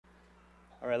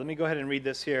All right, let me go ahead and read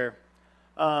this here.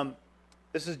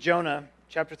 This is Jonah,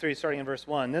 chapter 3, starting in verse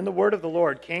 1. Then the word of the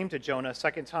Lord came to Jonah a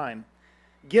second time.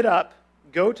 Get up,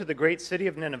 go to the great city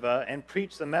of Nineveh, and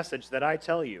preach the message that I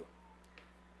tell you.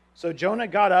 So Jonah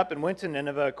got up and went to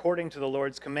Nineveh according to the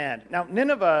Lord's command. Now,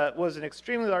 Nineveh was an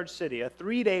extremely large city, a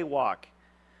 3-day walk.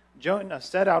 Jonah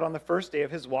set out on the first day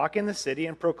of his walk in the city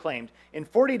and proclaimed, "In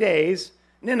 40 days,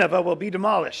 Nineveh will be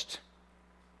demolished."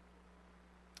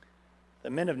 The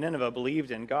men of Nineveh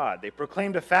believed in God. They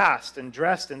proclaimed a fast and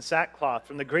dressed in sackcloth,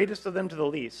 from the greatest of them to the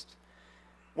least.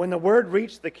 When the word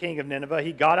reached the king of Nineveh,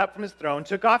 he got up from his throne,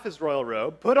 took off his royal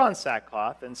robe, put on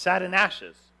sackcloth, and sat in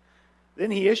ashes.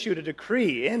 Then he issued a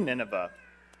decree in Nineveh,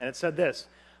 and it said this: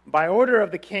 "By order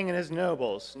of the king and his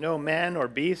nobles, no man or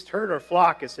beast, herd or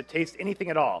flock is to taste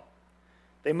anything at all.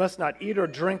 They must not eat or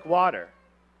drink water.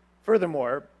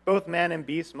 Furthermore, both man and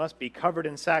beast must be covered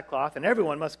in sackcloth, and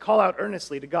everyone must call out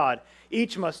earnestly to God.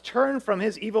 Each must turn from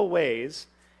his evil ways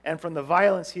and from the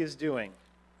violence he is doing."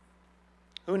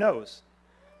 Who knows?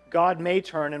 God may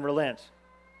turn and relent.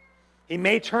 He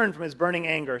may turn from his burning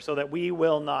anger so that we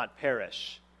will not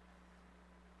perish.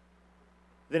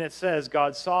 Then it says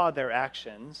God saw their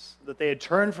actions, that they had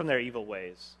turned from their evil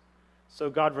ways. So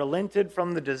God relented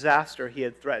from the disaster he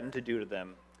had threatened to do to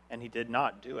them, and he did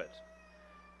not do it.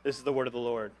 This is the word of the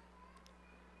Lord.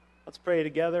 Let's pray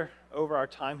together over our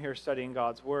time here studying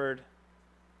God's word,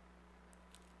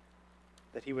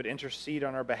 that he would intercede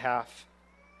on our behalf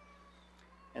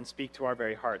and speak to our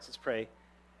very hearts. Let's pray.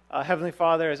 Heavenly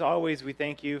Father, as always, we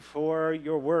thank you for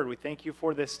your word. We thank you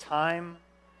for this time,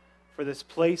 for this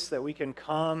place that we can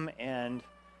come and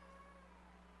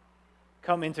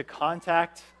come into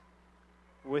contact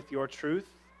with your truth.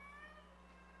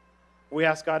 We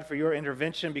ask, God, for your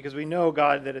intervention, because we know,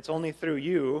 God, that it's only through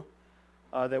you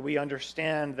that we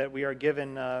understand, that we are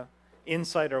given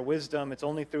insight or wisdom. It's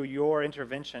only through your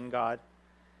intervention, God.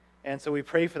 And so we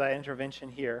pray for that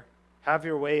intervention here. Have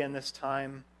your way in this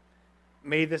time.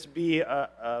 May this be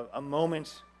a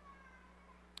moment,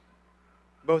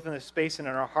 both in the space and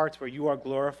in our hearts, where you are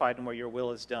glorified and where your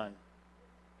will is done.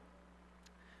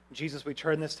 Jesus, we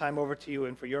turn this time over to you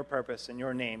and for your purpose, in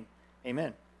your name.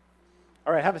 Amen.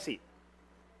 All right, have a seat.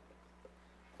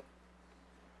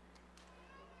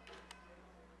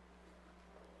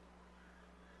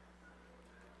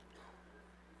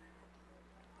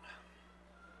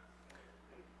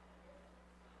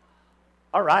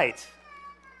 All right.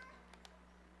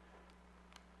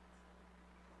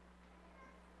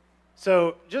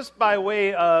 So just by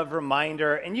way of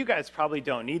reminder, and you guys probably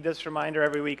don't need this reminder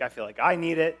every week. I feel like I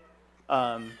need it.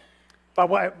 But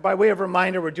by way of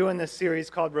reminder, we're doing this series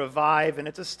called Revive, and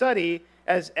it's a study,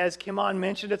 as Kimon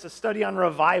mentioned, it's a study on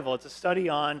revival. It's a study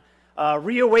on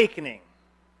reawakening,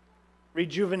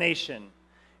 rejuvenation.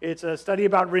 It's a study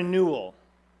about renewal.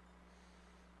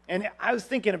 And I was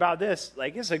thinking about this,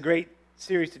 like, it's a great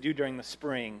series to do during the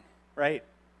spring, right?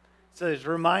 So there's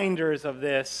reminders of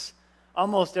this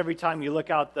almost every time you look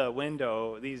out the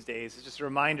window these days. It's just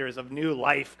reminders of new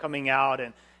life coming out,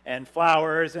 and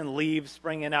flowers and leaves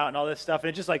springing out and all this stuff. And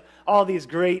it's just like all these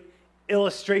great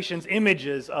illustrations,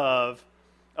 images of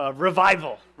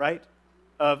revival, right?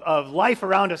 Of life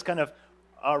around us kind of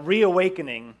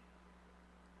reawakening.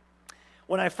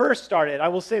 When I first started, I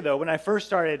will say though, when I first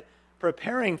started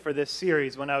preparing for this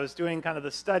series, when I was doing kind of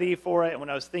the study for it and when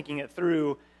I was thinking it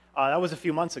through, that was a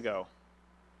few months ago.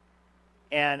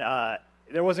 And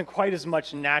there wasn't quite as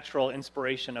much natural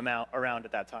inspiration around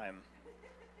at that time.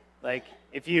 Like,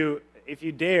 if you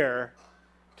dare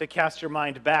to cast your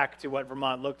mind back to what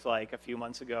Vermont looked like a few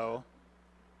months ago,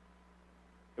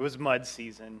 it was mud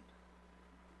season.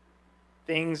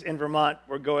 Things in Vermont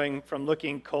were going from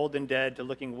looking cold and dead to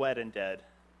looking wet and dead.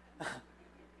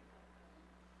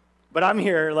 But I'm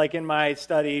here, like, in my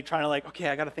study, trying to, like, okay,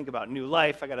 I got to think about new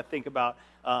life. I got to think about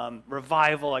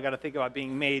revival. I got to think about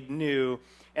being made new.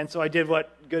 And so I did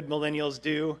what good millennials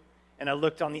do, and I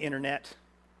looked on the internet.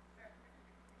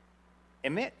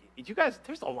 And man, you guys,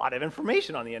 there's a lot of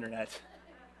information on the internet.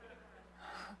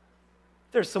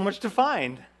 There's so much to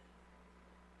find.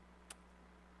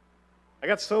 I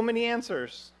got so many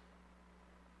answers.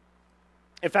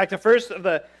 In fact, at first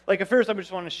I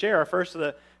just want to share first of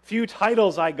the few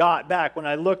titles I got back when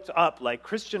I looked up, like,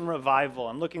 Christian revival.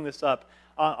 I'm looking this up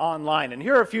online, and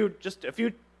here are just a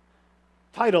few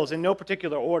titles in no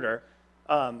particular order.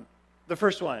 The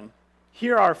first one: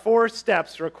 here are 4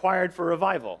 steps required for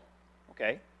revival.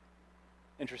 Okay,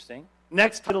 interesting.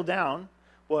 Next title down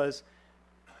was,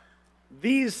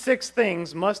 these 6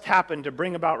 things must happen to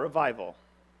bring about revival.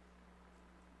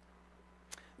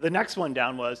 The next one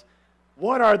down was,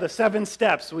 what are the 7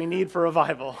 steps we need for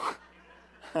revival?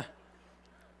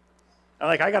 I'm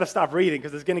like, I got to stop reading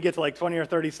because it's going to get to like 20 or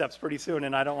 30 steps pretty soon,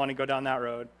 and I don't want to go down that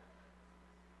road.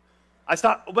 I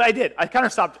stopped, but I did. I kind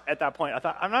of stopped at that point. I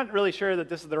thought, I'm not really sure that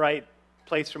this is the right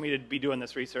place for me to be doing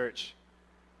this research.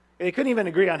 They couldn't even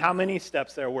agree on how many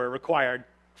steps there were required,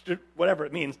 whatever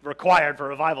it means, required for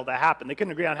revival to happen. They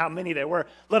couldn't agree on how many there were,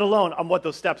 let alone on what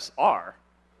those steps are.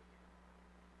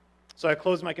 So I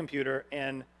closed my computer,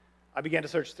 and I began to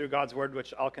search through God's Word,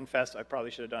 which I'll confess I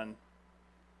probably should have done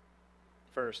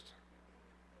first.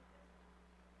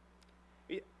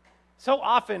 So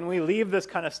often we leave this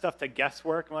kind of stuff to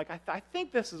guesswork. I'm like, I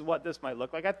think this is what this might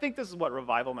look like. I think this is what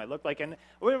revival might look like. And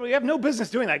we have no business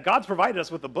doing that. God's provided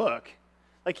us with the book.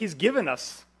 Like, he's given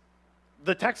us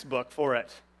the textbook for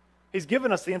it. He's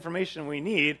given us the information we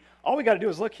need. All we got to do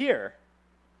is look here.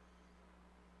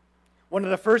 One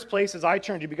of the first places I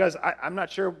turned to, because I'm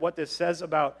not sure what this says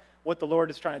about what the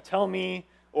Lord is trying to tell me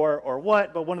or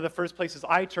what, but one of the first places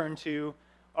I turn to,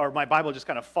 or my Bible just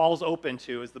kind of falls open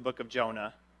to, is the book of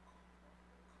Jonah.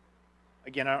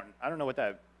 Again, I don't know what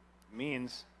that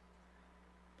means,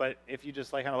 but if you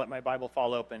just like kind of let my Bible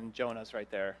fall open, Jonah's right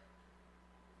there.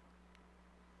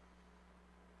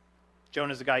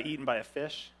 Jonah's the guy eaten by a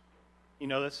fish. You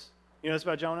know this? You know this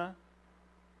about Jonah?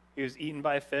 He was eaten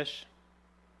by a fish.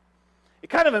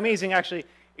 It's kind of amazing, actually.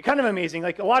 It's kind of amazing.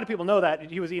 Like, a lot of people know that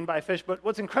he was eaten by a fish, but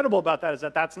what's incredible about that is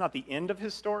that that's not the end of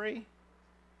his story.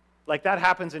 Like, that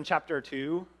happens in chapter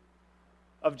 2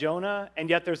 of Jonah, and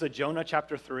yet there's a Jonah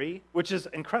chapter 3, which is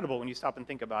incredible when you stop and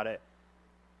think about it.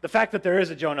 The fact that there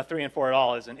is a Jonah 3 and 4 at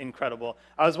all is incredible.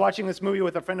 I was watching this movie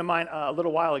with a friend of mine a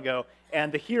little while ago,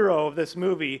 and the hero of this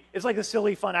movie is like a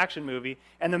silly, fun action movie,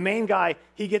 and the main guy,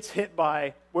 he gets hit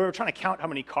by, we were trying to count how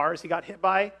many cars he got hit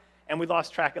by, and we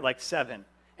lost track at like 7.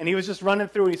 And he was just running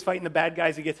through, and he's fighting the bad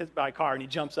guys, he gets hit by a car, and he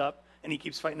jumps up, and he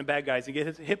keeps fighting the bad guys, and he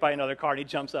gets hit by another car, and he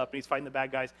jumps up, and he's fighting the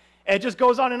bad guys. And it just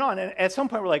goes on, and at some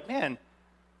point we're like, man,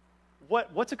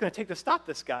 what's it going to take to stop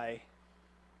this guy?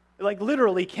 It, like,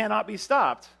 literally cannot be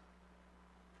stopped.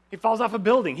 He falls off a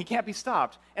building. He can't be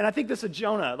stopped. And I think this is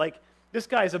Jonah. Like, this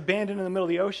guy is abandoned in the middle of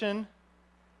the ocean,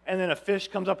 and then a fish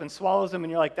comes up and swallows him,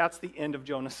 and you're like, that's the end of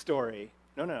Jonah's story.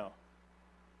 No.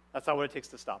 That's not what it takes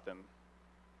to stop him.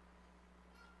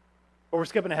 But we're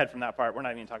skipping ahead from that part. We're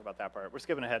not even talking about that part. We're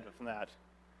skipping ahead from that.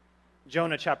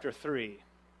 Jonah chapter 3.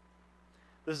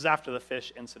 This is after the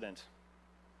fish incident.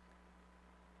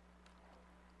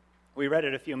 We read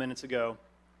it a few minutes ago.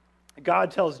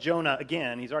 God tells Jonah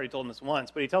again, he's already told him this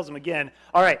once, but he tells him again,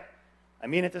 all right, I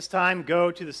mean at this time, go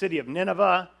to the city of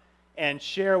Nineveh and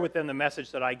share with them the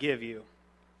message that I give you.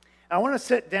 I want to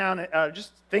sit down and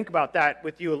just think about that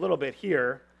with you a little bit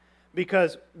here,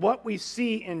 because what we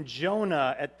see in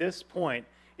Jonah at this point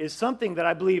is something that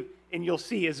I believe, and you'll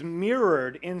see, is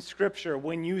mirrored in Scripture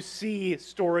when you see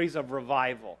stories of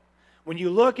revival. When you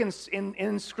look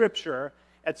in Scripture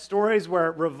at stories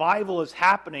where revival is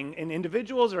happening in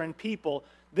individuals or in people,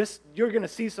 you're going to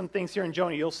see some things here in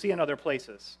Jonah you'll see in other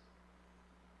places.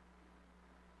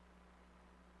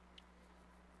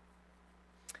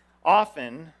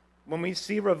 Often, when we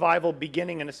see revival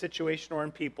beginning in a situation or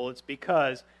in people, it's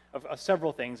because of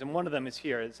several things, and one of them is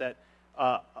here, is that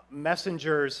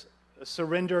messengers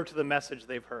surrender to the message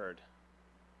they've heard.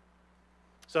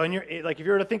 So, if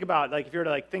you were to think about, if you were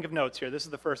to think of notes here, this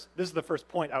is the first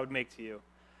point I would make to you.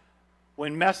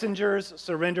 When messengers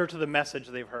surrender to the message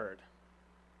they've heard.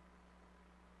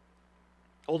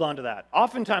 Hold on to that.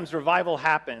 Oftentimes, revival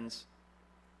happens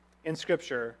in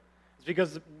Scripture. It's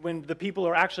because when the people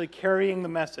are actually carrying the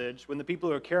message, when the people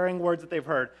who are carrying words that they've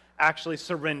heard, actually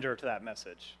surrender to that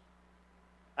message.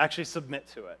 Actually submit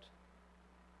to it.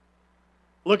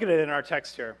 Look at it in our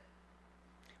text here.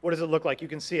 What does it look like? You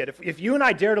can see it. If you and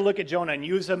I dare to look at Jonah and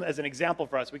use him as an example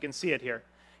for us, we can see it here.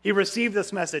 He received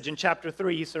this message. In chapter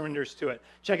 3, he surrenders to it.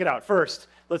 Check it out. First,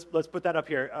 let's put that up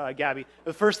here, Gabby.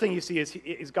 The first thing you see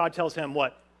is God tells him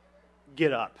what?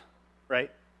 Get up, right?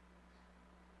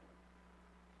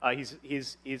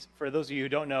 He's for those of you who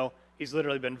don't know, he's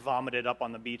literally been vomited up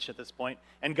on the beach at this point.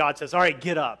 And God says, all right,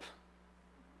 get up.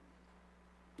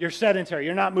 You're sedentary.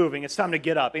 You're not moving. It's time to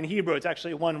get up. In Hebrew, it's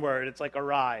actually one word. It's like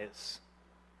arise.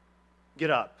 Get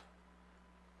up.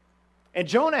 And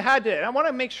Jonah had to, and I want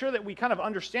to make sure that we kind of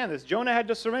understand this. Jonah had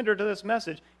to surrender to this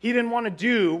message. He didn't want to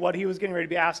do what he was getting ready to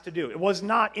be asked to do. It was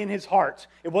not in his heart.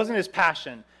 It wasn't his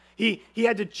passion. He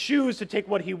had to choose to take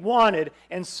what he wanted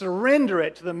and surrender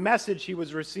it to the message he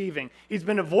was receiving. He's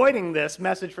been avoiding this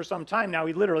message for some time now.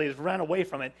 He literally has run away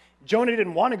from it. Jonah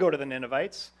didn't want to go to the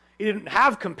Ninevites. He didn't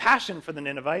have compassion for the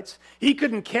Ninevites. He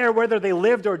couldn't care whether they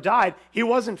lived or died. He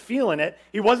wasn't feeling it.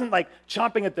 He wasn't like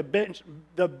chomping at the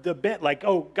bit like,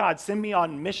 oh, God, send me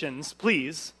on missions,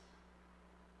 please.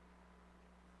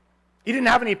 He didn't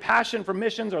have any passion for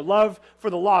missions or love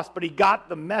for the lost, but he got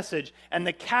the message. And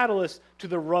the catalyst to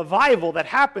the revival that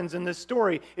happens in this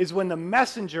story is when the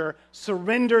messenger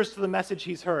surrenders to the message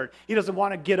he's heard. He doesn't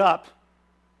want to get up,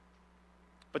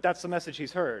 but that's the message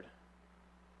he's heard.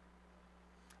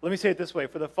 Let me say it this way.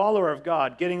 For the follower of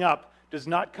God, getting up does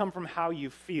not come from how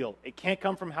you feel. It can't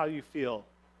come from how you feel.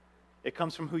 It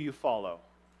comes from who you follow.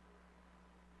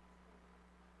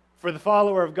 For the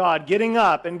follower of God, getting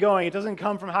up and going, it doesn't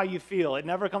come from how you feel. It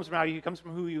never comes from how you, it comes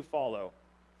from who you follow.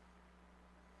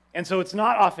 And so it's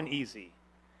not often easy.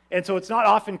 And so it's not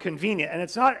often convenient. And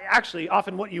it's not actually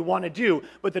often what you want to do.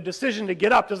 But the decision to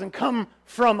get up doesn't come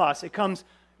from us. It comes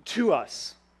to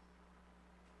us.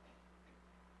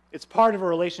 It's part of a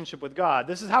relationship with God.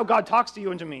 This is how God talks to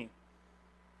you and to me.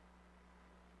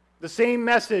 The same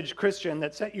message, Christian,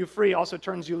 that set you free also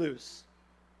turns you loose.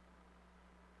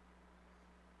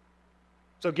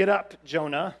 So get up,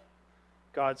 Jonah,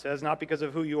 God says, not because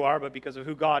of who you are, but because of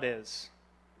who God is.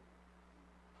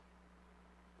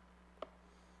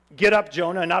 Get up,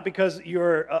 Jonah, not because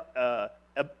you're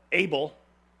able,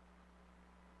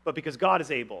 but because God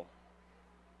is able.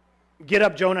 Get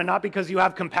up, Jonah, not because you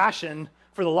have compassion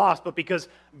for the lost, but because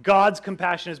God's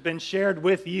compassion has been shared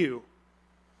with you.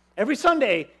 Every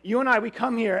Sunday, you and I, we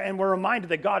come here and we're reminded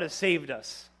that God has saved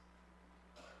us.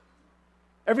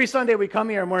 Every Sunday we come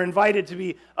here and we're invited to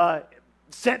be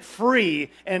set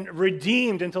free and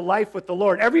redeemed into life with the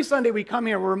Lord. Every Sunday we come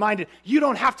here and we're reminded you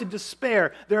don't have to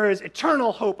despair. There is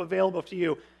eternal hope available to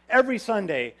you. Every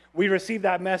Sunday we receive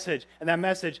that message, and that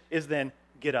message is then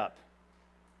get up.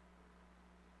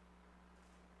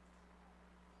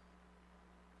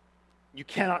 You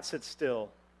cannot sit still.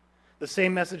 The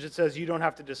same message that says you don't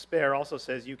have to despair also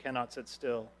says you cannot sit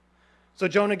still. So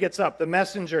Jonah gets up, the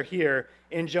messenger here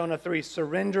in Jonah 3,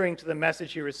 surrendering to the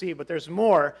message he received. But there's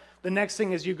more. The next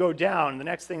thing is you go down. The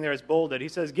next thing there is bolded. He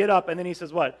says, get up, and then he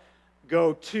says what?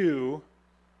 Go to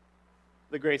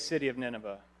the great city of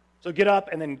Nineveh. So get up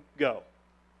and then go.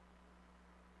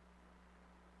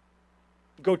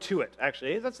 Go to it,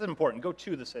 actually. That's important. Go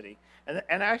to the city. And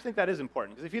I actually think that is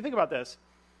important. Because if you think about this,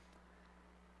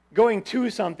 going to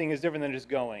something is different than just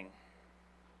going.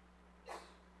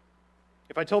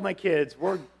 If I told my kids,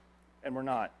 we're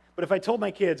not, but if I told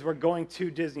my kids we're going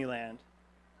to Disneyland,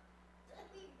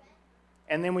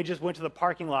 and then we just went to the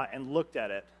parking lot and looked at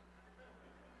it,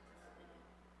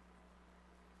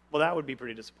 well, that would be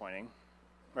pretty disappointing,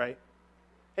 right?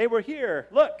 Hey, we're here,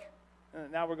 look,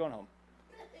 now we're going home.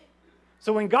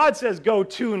 So when God says go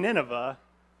to Nineveh,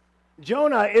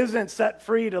 Jonah isn't set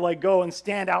free to go and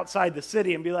stand outside the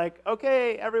city and be like,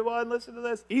 okay, everyone, listen to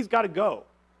this. He's got to go.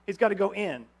 He's got to go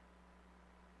in.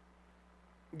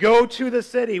 Go to the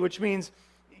city, which means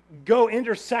go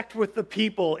intersect with the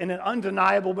people in an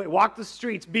undeniable way. Walk the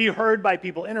streets, be heard by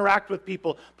people, interact with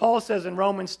people. Paul says in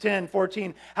Romans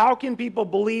 10:14, how can people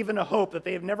believe in a hope that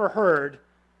they have never heard?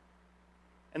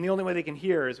 And the only way they can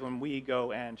hear is when we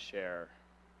go and share.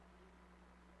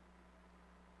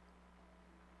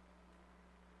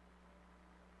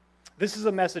 This is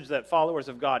a message that followers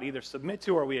of God either submit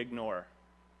to or we ignore.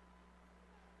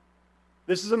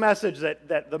 This is a message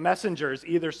that the messengers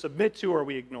either submit to or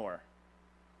we ignore.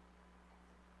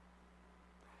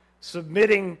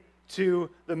 Submitting to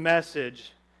the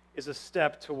message is a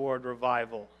step toward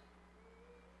revival.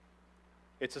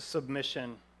 It's a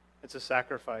submission. It's a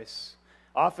sacrifice.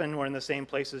 Often we're in the same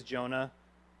place as Jonah,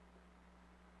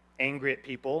 angry at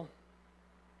people.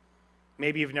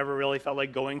 Maybe you've never really felt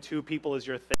like going to people is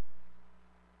your thing.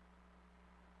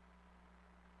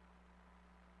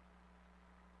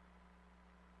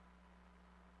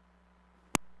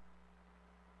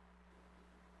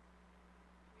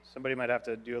 Somebody might have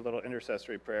to do a little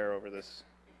intercessory prayer over this.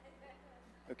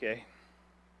 Okay.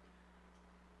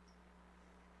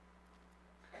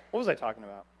 What was I talking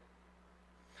about?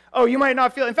 Oh, you might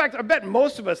not feel, in fact, I bet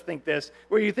most of us think this,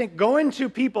 where you think going to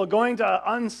people, going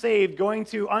to unsaved, going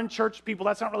to unchurched people,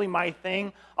 that's not really my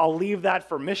thing. I'll leave that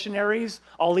for missionaries.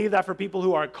 I'll leave that for people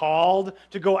who are called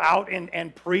to go out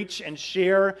and preach and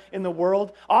share in the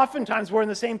world. Oftentimes we're in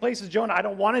the same place as Jonah. I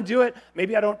don't want to do it.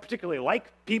 Maybe I don't particularly like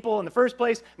people in the first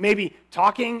place. Maybe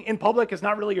talking in public is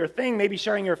not really your thing. Maybe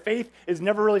sharing your faith is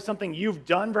never really something you've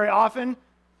done very often.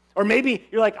 Or maybe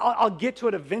you're like, I'll get to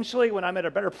it eventually when I'm at a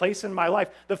better place in my life.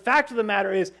 The fact of the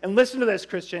matter is, and listen to this,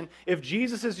 Christian, if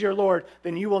Jesus is your Lord,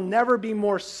 then you will never be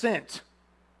more sent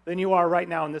than you are right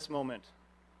now in this moment.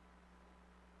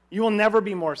 You will never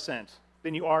be more sent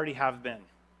than you already have been.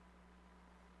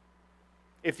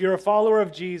 If you're a follower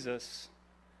of Jesus,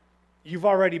 you've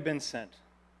already been sent.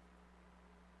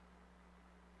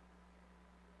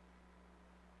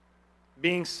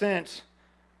 Being sent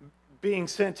being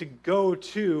sent to go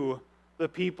to the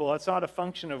people. It's not a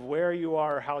function of where you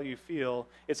are or how you feel.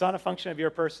 It's not a function of your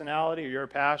personality or your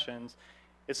passions.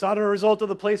 It's not a result of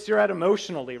the place you're at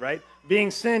emotionally, right?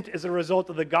 Being sent is a result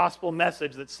of the gospel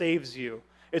message that saves you.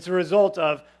 It's a result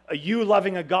of you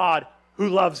loving a God who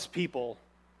loves people.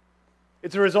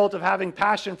 It's a result of having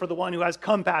passion for the one who has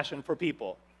compassion for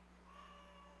people.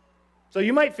 So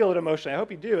you might feel it emotionally. I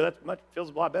hope you do. That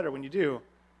feels a lot better when you do.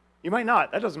 You might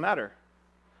not. That doesn't matter.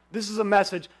 This is a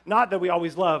message not that we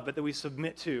always love, but that we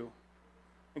submit to.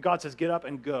 And God says, get up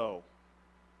and go.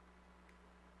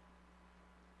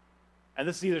 And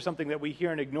this is either something that we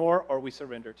hear and ignore or we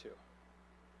surrender to.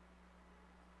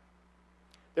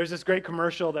 There's this great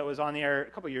commercial that was on the air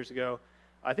a couple years ago.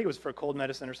 I think it was for cold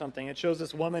medicine or something. It shows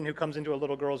this woman who comes into a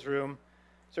little girl's room.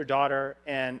 It's her daughter,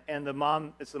 and the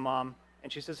mom, it's the mom.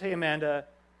 And she says, hey, Amanda,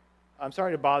 I'm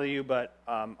sorry to bother you, but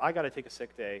I got to take a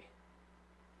sick day.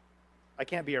 I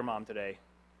can't be your mom today.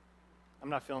 I'm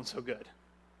not feeling so good.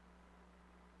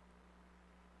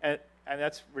 And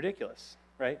that's ridiculous,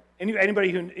 right? Anybody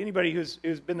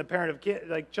who's been the parent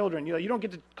of children, you don't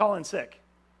get to call in sick.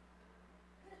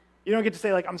 You don't get to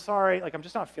say, I'm sorry, I'm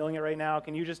just not feeling it right now.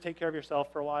 Can you just take care of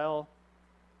yourself for a while?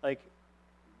 Play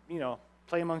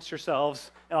amongst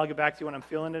yourselves, and I'll get back to you when I'm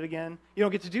feeling it again. You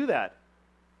don't get to do that.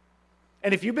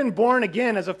 And if you've been born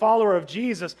again as a follower of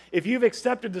Jesus, if you've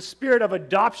accepted the spirit of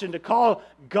adoption to call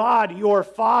God your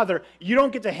Father, you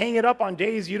don't get to hang it up on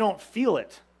days you don't feel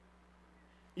it.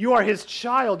 You are his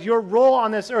child. Your role on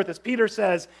this earth, as Peter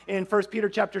says in 1 Peter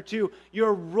chapter 2,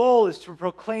 your role is to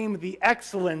proclaim the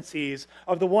excellencies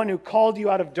of the one who called you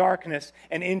out of darkness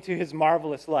and into his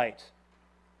marvelous light.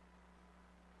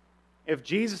 If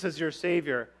Jesus is your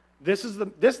Savior, this is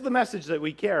the message that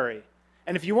we carry.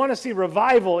 And if you want to see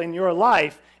revival in your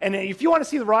life, and if you want to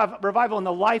see the revival in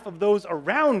the life of those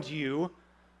around you,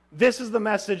 this is the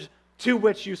message to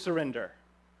which you surrender.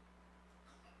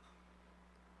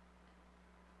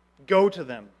 Go to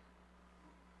them.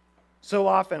 So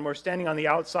often we're standing on the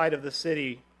outside of the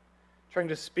city trying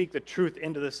to speak the truth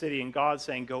into the city, and God's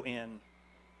saying, go in.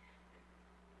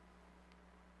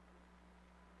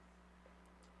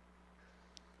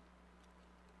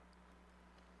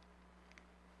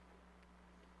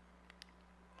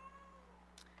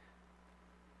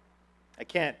 I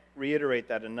can't reiterate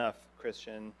that enough,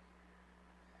 Christian.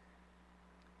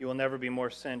 You will never be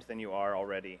more sent than you are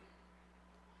already.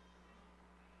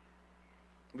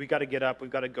 We've got to get up. We've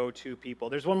got to go to people.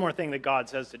 There's one more thing that God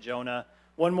says to Jonah.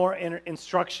 One more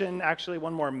instruction, actually,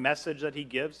 one more message that he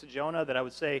gives to Jonah that I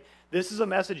would say, this is a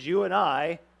message you and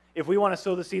I, if we want to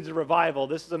sow the seeds of revival,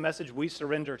 this is a message we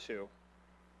surrender to.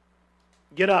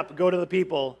 Get up, go to the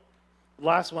people.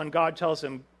 Last one, God tells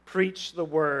him, preach the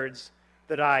words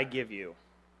that I give you.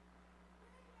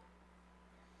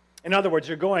 In other words,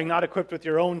 you're going not equipped with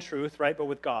your own truth, right, but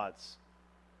with God's.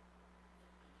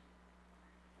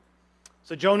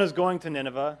 So Jonah's going to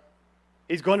Nineveh.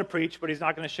 He's going to preach, but he's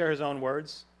not going to share his own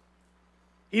words.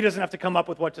 He doesn't have to come up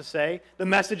with what to say. The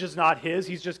message is not his.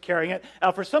 He's just carrying it.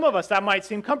 Now, for some of us, that might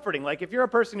seem comforting. Like if you're a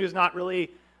person who's not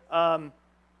really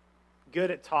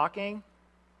good at talking,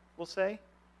 we'll say.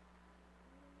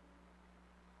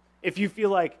 If you feel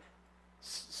like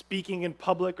speaking in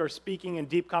public or speaking in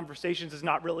deep conversations is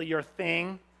not really your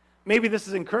thing, maybe this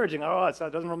is encouraging. Oh, it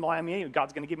doesn't rely on me.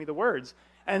 God's going to give me the words.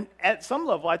 And at some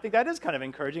level, I think that is kind of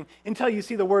encouraging until you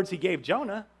see the words he gave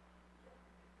Jonah.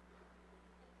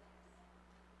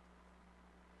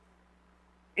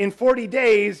 In 40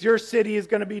 days, your city is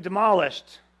going to be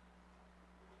demolished.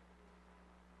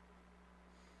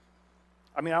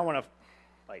 I mean, I want to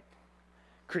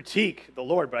critique the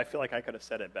Lord, but I feel like I could have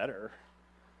said it better.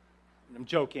 I'm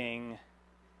joking.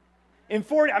 In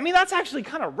 40, that's actually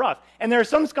kind of rough. And there are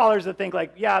some scholars that think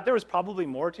there was probably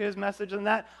more to his message than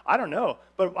that. I don't know.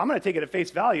 But I'm going to take it at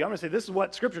face value. I'm going to say this is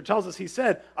what Scripture tells us he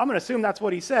said. I'm going to assume that's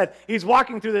what he said. He's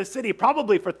walking through this city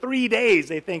probably for 3 days,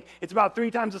 they think. It's about 3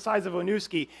 times the size of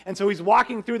Winooski. And so he's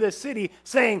walking through this city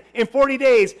saying, in 40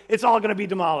 days, it's all going to be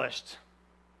demolished.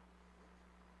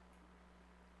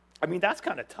 That's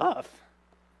kind of tough.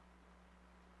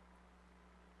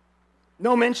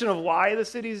 No mention of why the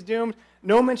city's doomed.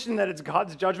 No mention that it's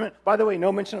God's judgment. By the way,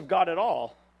 no mention of God at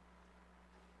all.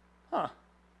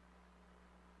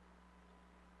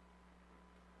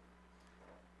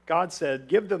 God said,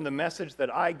 give them the message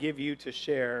that I give you to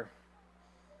share.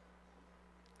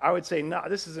 I would say, no,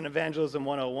 this is an evangelism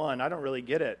 101. I don't really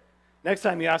get it. Next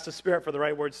time you ask the Spirit for the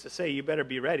right words to say, you better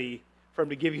be ready for him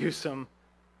to give you some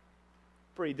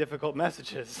pretty difficult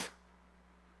messages.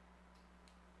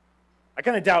 I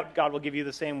kind of doubt God will give you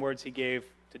the same words he gave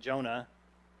to Jonah.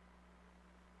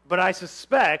 But I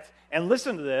suspect, and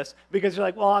listen to this, because you're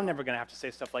like, well, I'm never going to have to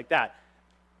say stuff like that.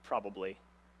 Probably.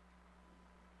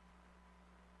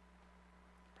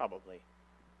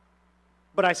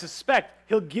 But I suspect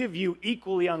he'll give you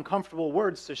equally uncomfortable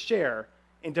words to share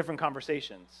in different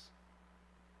conversations.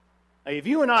 Now, if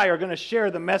you and I are going to share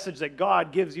the message that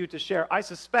God gives you to share, I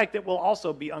suspect it will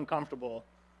also be uncomfortable.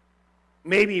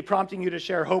 Maybe prompting you to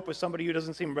share hope with somebody who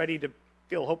doesn't seem ready to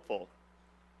feel hopeful.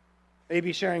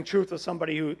 Maybe sharing truth with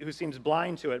somebody who seems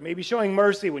blind to it. Maybe showing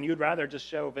mercy when you'd rather just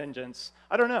show vengeance.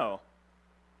 I don't know.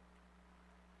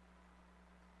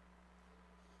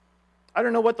 I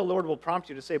don't know what the Lord will prompt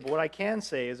you to say, but what I can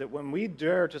say is that when we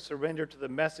dare to surrender to the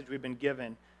message we've been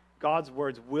given, God's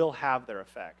words will have their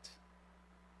effect.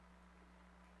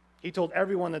 He told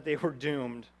everyone that they were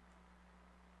doomed.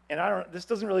 And this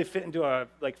doesn't really fit into a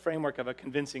framework of a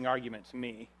convincing argument to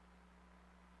me.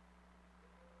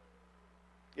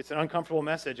 It's an uncomfortable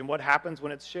message, and what happens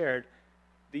when it's shared?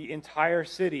 The entire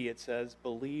city, it says,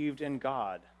 believed in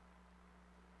God.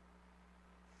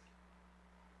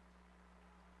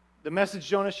 The message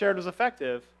Jonah shared was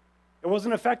effective. It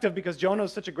wasn't effective because Jonah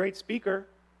was such a great speaker.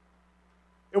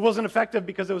 It wasn't effective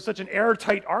because it was such an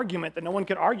airtight argument that no one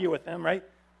could argue with him, right?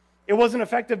 It wasn't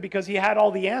effective because he had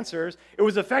all the answers. It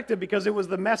was effective because it was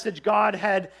the message God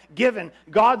had given.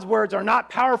 God's words are not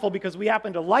powerful because we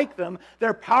happen to like them.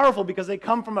 They're powerful because they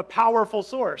come from a powerful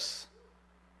source.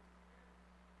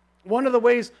 One of the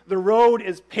ways the road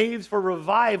is paved for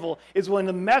revival is when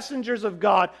the messengers of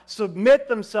God submit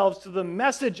themselves to the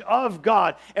message of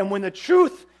God, and when the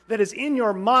truth that is in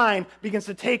your mind begins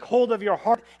to take hold of your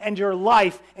heart and your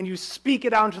life, and you speak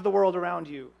it out into the world around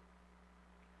you.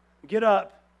 Get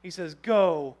up, he says,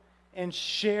 go and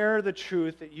share the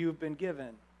truth that you've been given.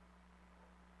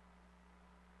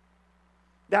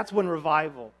 That's when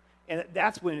revival, and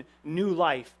that's when new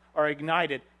life are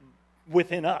ignited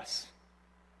within us.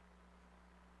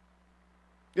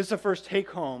 This is the first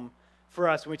take-home for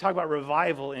us when we talk about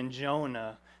revival in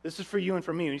Jonah. This is for you and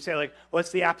for me. When you say, what's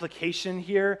the application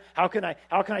here? How can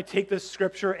I take this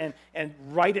scripture and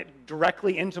write it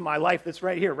directly into my life? That's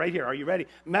right here, right here. Are you ready?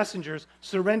 Messengers,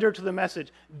 surrender to the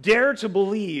message. Dare to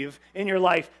believe in your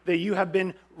life that you have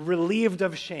been relieved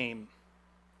of shame.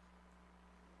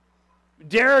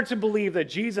 Dare to believe that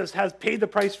Jesus has paid the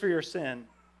price for your sin.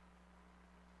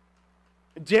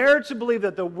 Dare to believe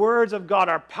that the words of God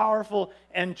are powerful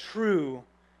and true,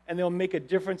 and they'll make a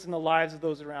difference in the lives of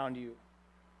those around you.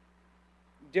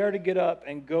 Dare to get up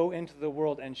and go into the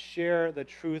world and share the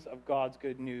truth of God's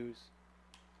good news.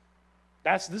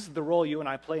 This is the role you and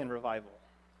I play in revival.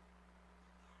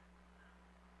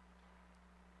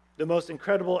 The most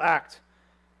incredible act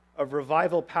of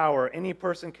revival power any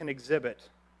person can exhibit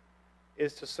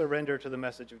is to surrender to the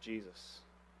message of Jesus.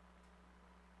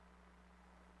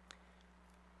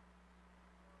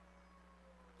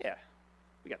 Yeah,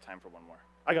 we got time for one more.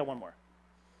 I got one more.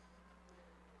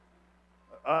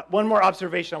 One more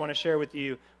observation I want to share with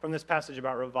you from this passage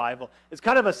about revival. It's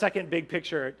kind of a second big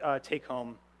picture take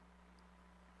home.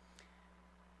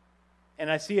 And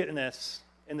I see it in this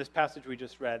passage we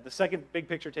just read. The second big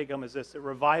picture take home is this: that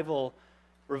revival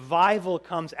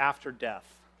comes after death.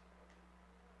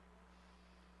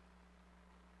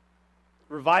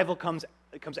 Revival comes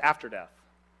after death.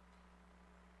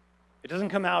 It doesn't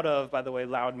come out of, by the way,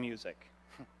 loud music.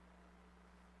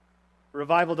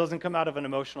 Revival doesn't come out of an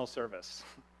emotional service.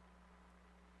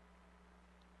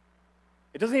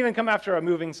 It doesn't even come after a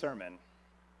moving sermon.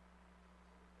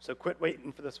 So quit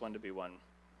waiting for this one to be one.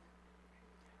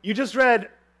 You just read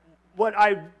what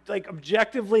I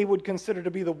objectively would consider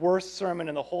to be the worst sermon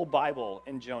in the whole Bible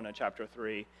in Jonah chapter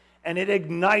 3. And it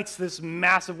ignites this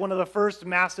one of the first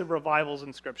massive revivals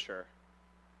in Scripture.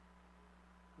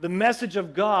 The message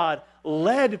of God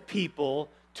led people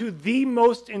to the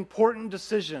most important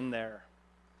decision there.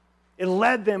 It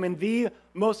led them in the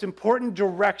most important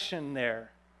direction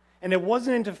there. And it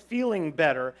wasn't into feeling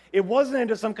better. It wasn't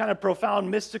into some kind of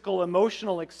profound, mystical,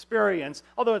 emotional experience,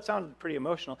 although it sounded pretty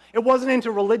emotional. It wasn't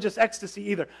into religious ecstasy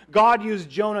either. God used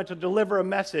Jonah to deliver a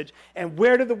message, and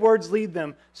where did the words lead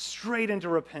them? Straight into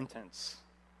repentance.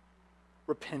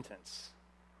 Repentance.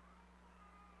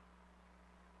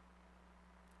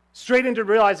 Straight into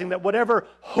realizing that whatever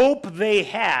hope they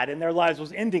had in their lives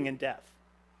was ending in death.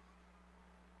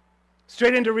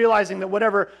 Straight into realizing that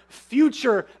whatever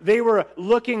future they were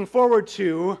looking forward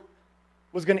to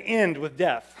was going to end with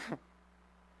death.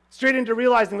 Straight into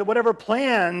realizing that whatever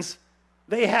plans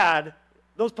they had,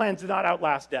 those plans did not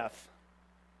outlast death.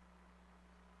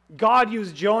 God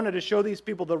used Jonah to show these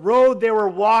people the road they were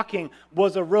walking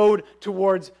was a road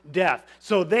towards death.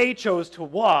 So they chose to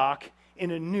walk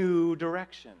in a new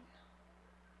direction.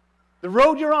 The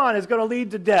road you're on is going to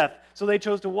lead to death. So they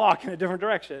chose to walk in a different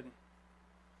direction.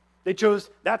 That's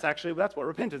what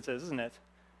repentance is, isn't it?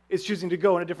 It's choosing to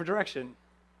go in a different direction.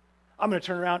 I'm going to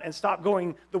turn around and stop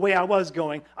going the way I was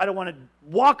going. I don't want to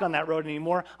walk on that road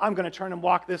anymore. I'm going to turn and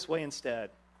walk this way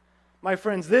instead. My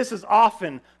friends, this is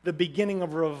often the beginning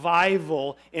of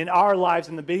revival in our lives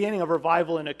and the beginning of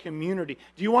revival in a community.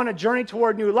 Do you want a journey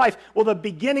toward new life? Well, the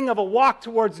beginning of a walk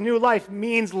towards new life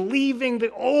means leaving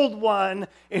the old one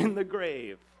in the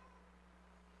grave.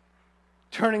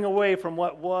 Turning away from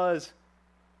what was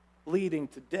leading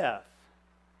to death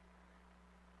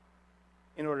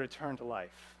in order to turn to life.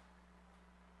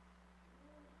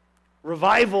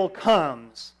 Revival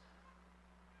comes,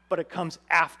 but it comes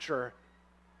after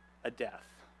a death.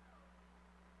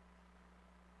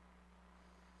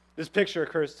 This picture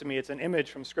occurs to me. It's an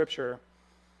image from Scripture,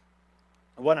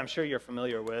 one I'm sure you're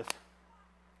familiar with.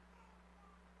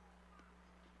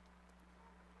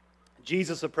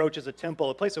 Jesus approaches a temple,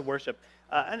 a place of worship,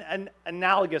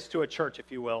 analogous to a church,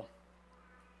 if you will.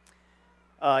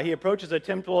 He approaches a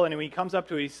temple, and when he comes up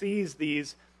to it, he sees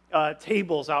these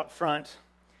tables out front.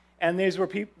 And these were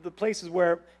the places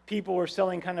where people were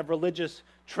selling kind of religious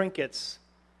trinkets.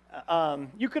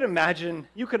 You could imagine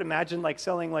like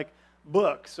selling like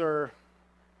books or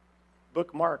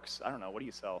bookmarks. I don't know. What do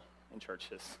you sell in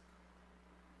churches?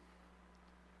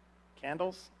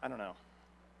 Candles? I don't know.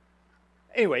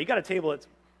 Anyway, you got a table that's...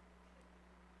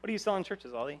 What do you sell in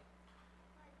churches, Ollie?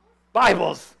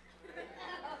 Bibles.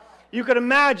 You could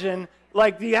imagine,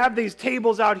 like, you have these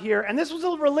tables out here, and this was a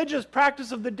religious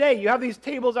practice of the day. You have these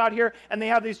tables out here, and they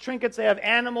have these trinkets. They have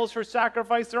animals for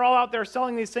sacrifice. They're all out there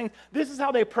selling these things. This is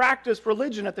how they practiced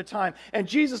religion at the time. And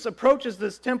Jesus approaches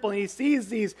this temple, and he sees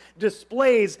these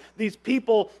displays, these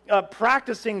people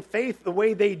practicing faith the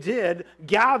way they did,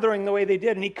 gathering the way they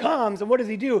did. And he comes, and what does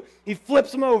he do? He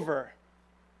flips them over.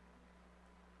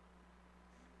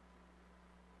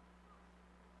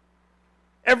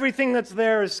 Everything that's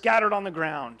there is scattered on the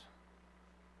ground.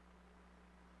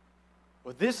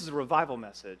 Well, this is a revival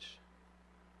message.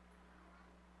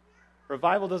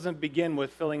 Revival doesn't begin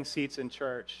with filling seats in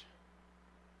church.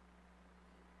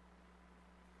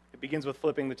 It begins with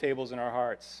flipping the tables in our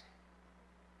hearts.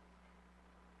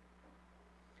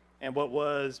 And what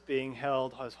was being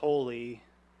held as holy,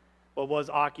 what was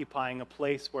occupying a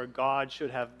place where God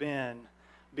should have been,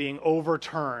 being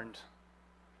overturned,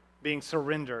 being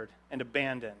surrendered and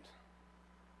abandoned.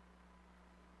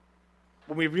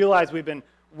 When we realize we've been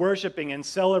worshiping and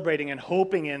celebrating and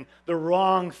hoping in the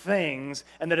wrong things,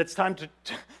 and that it's time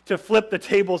to flip the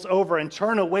tables over and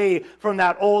turn away from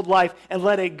that old life and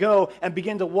let it go and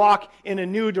begin to walk in a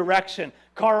new direction.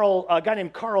 A guy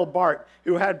named Karl Barth,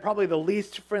 who had probably the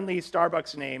least friendly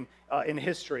Starbucks name in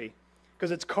history,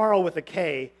 because it's Karl with a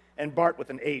K and Bart with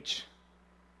an H.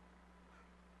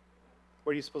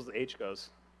 Where do you suppose the H goes?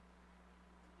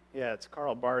 Yeah, it's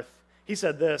Karl Barth. He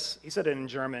said this. He said it in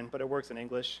German, but it works in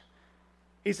English.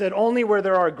 He said, "Only where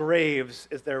there are graves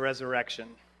is there resurrection."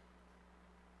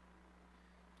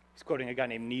 He's quoting a guy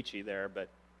named Nietzsche there, but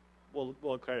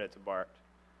we'll credit it to Barth.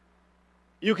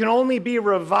 You can only be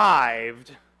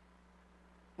revived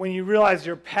when you realize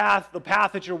the path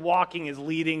that you're walking is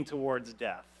leading towards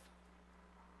death.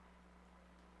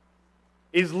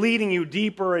 Is leading you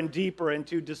deeper and deeper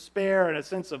into despair and a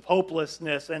sense of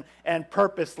hopelessness and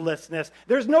purposelessness.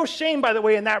 There's no shame, by the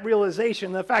way, in that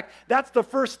realization. In fact, that's the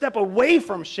first step away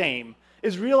from shame,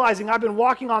 is realizing I've been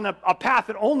walking on a path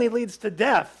that only leads to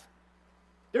death.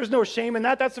 There's no shame in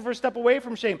that. That's the first step away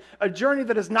from shame. A journey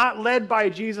that is not led by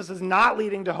Jesus is not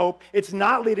leading to hope. It's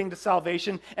not leading to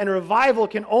salvation. And revival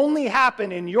can only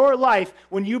happen in your life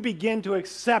when you begin to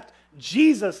accept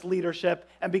Jesus' leadership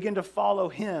and begin to follow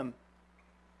him.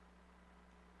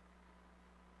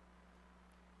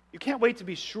 You can't wait to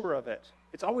be sure of it.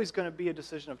 It's always going to be a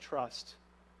decision of trust.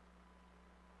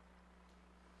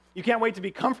 You can't wait to be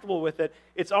comfortable with it.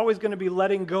 It's always going to be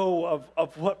letting go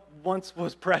of what once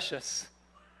was precious,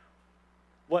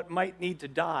 what might need to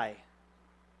die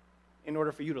in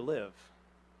order for you to live.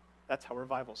 That's how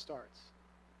revival starts.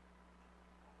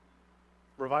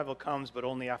 Revival comes, but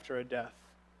only after a death.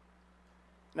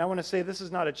 And I want to say this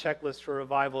is not a checklist for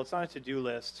revival. It's not a to-do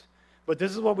list. But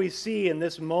this is what we see in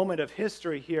this moment of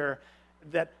history here,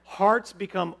 that hearts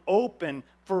become open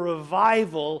for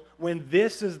revival when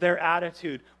this is their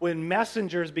attitude, when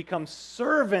messengers become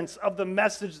servants of the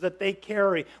message that they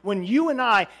carry. When you and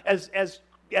I, as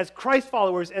Christ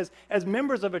followers, as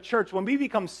members of a church, when we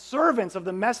become servants of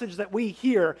the message that we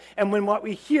hear, and when what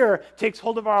we hear takes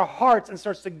hold of our hearts and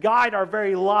starts to guide our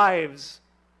very lives,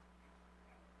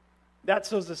 that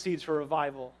sows the seeds for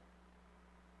revival.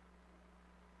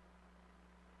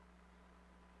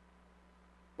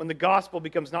 when the gospel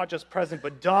becomes not just present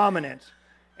but dominant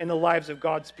in the lives of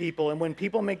God's people. And when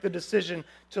people make the decision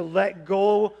to let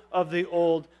go of the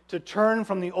old, to turn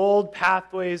from the old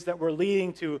pathways that were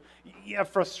leading to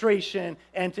frustration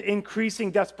and to increasing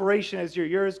desperation as your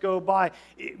years go by,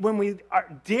 when we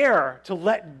dare to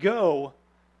let go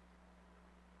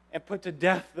and put to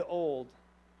death the old,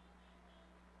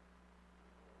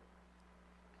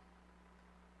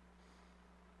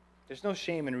 there's no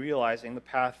shame in realizing the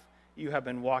path you have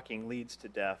been walking leads to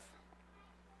death.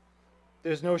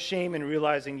 There's no shame in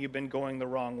realizing you've been going the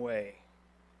wrong way.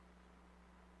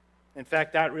 In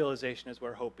fact, that realization is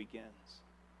where hope begins.